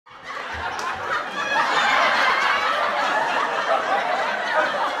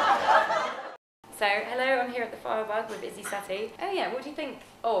Firebug with Isy Suttie. Oh yeah, what do you think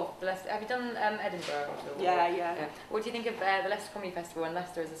of the Leicester? Have you done Edinburgh at all? Yeah. What do you think of the Leicester Comedy Festival and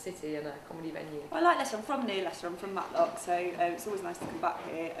Leicester as a city and a comedy venue? Well, I like Leicester. I'm from near Leicester. I'm from Matlock, so it's always nice to come back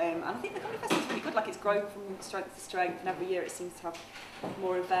here. And I think the comedy festival's really good. Like, it's grown from strength to strength, and every year it seems to have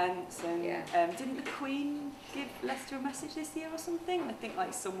more events. And didn't the Queen give Leicester a message this year or something? I think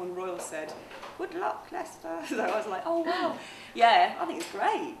like someone royal said, "Good luck, Leicester." So I was like, oh wow, yeah. I think it's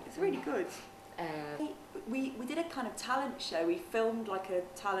great. It's really good. We did a kind of talent show. We filmed like a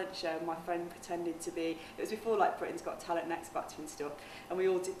talent show, and my friend pretended to be, it was before like Britain's Got Talent and X Factor and stuff, and we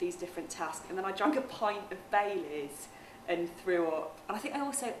all did these different tasks, and then I drank a pint of Baileys and threw up, and I think I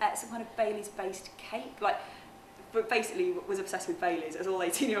also ate some kind of Baileys based cake, but basically was obsessed with Baileys, as all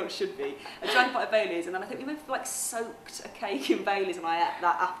 18-year-olds should be. I drank a pint of Baileys, and then I think we went like soaked a cake in Baileys, and I ate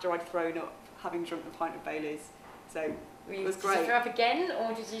that after I'd thrown up, having drunk the pint of Baileys. So it was great. Did you throw up again,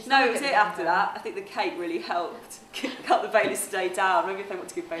 or did you? No, it was it after that. I think the cake really helped cut the Baileys to stay down. Maybe if they want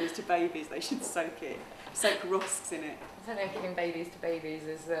to give Baileys to babies, they should soak rusks in it. I don't know if giving babies to babies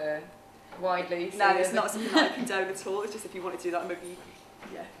is widely. No, it's not something that I condone at all. It's just if you want to do that, maybe,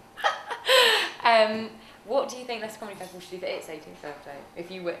 yeah. What do you think Leicester Comedy Festival should do for its 18th birthday?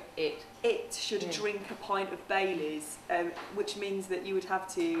 If you were it? It should drink a pint of Baileys, which means that you would have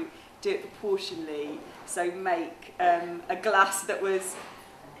to do it proportionally. So make a glass that was,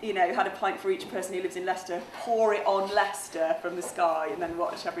 had a pint for each person who lives in Leicester, pour it on Leicester from the sky, and then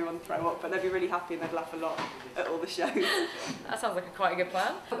watch everyone throw up. But they'd be really happy and they'd laugh a lot at all the shows. That sounds like quite a good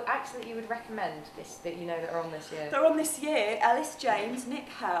plan. Acts that you would recommend that that are on this year? They're on this year. Ellis James, Nick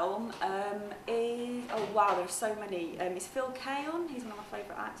Helm, oh wow, there's so many. Is Phil Kay on? He's one of my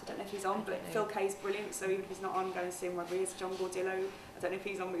favourite acts. I don't know if he's on, but Phil Kay's brilliant, so even if he's not on, go and see him wherever he is. John Gordillo, I don't know if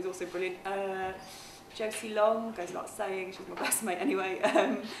he's on, but he's also brilliant. Josie Long, goes without saying, she's my best mate anyway.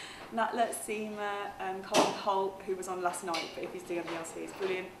 Natlet Seema, Colin Holt, who was on last night, but if he's doing anything else, he's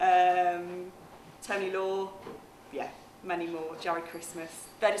brilliant. Tony Law, yeah, many more. Jerry Christmas.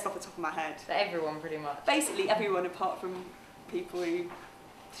 They're just off the top of my head. So everyone, pretty much. Basically everyone, apart from people who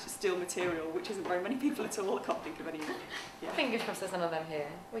steal material, which isn't very many people at all. I can't think of any. Yeah. Fingers crossed there's none of them here.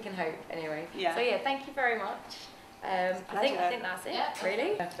 We can hope, anyway. Yeah. So yeah, thank you very much. I think that's it,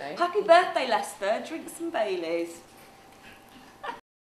 really. Happy birthday, Leicester. Drink some Baileys.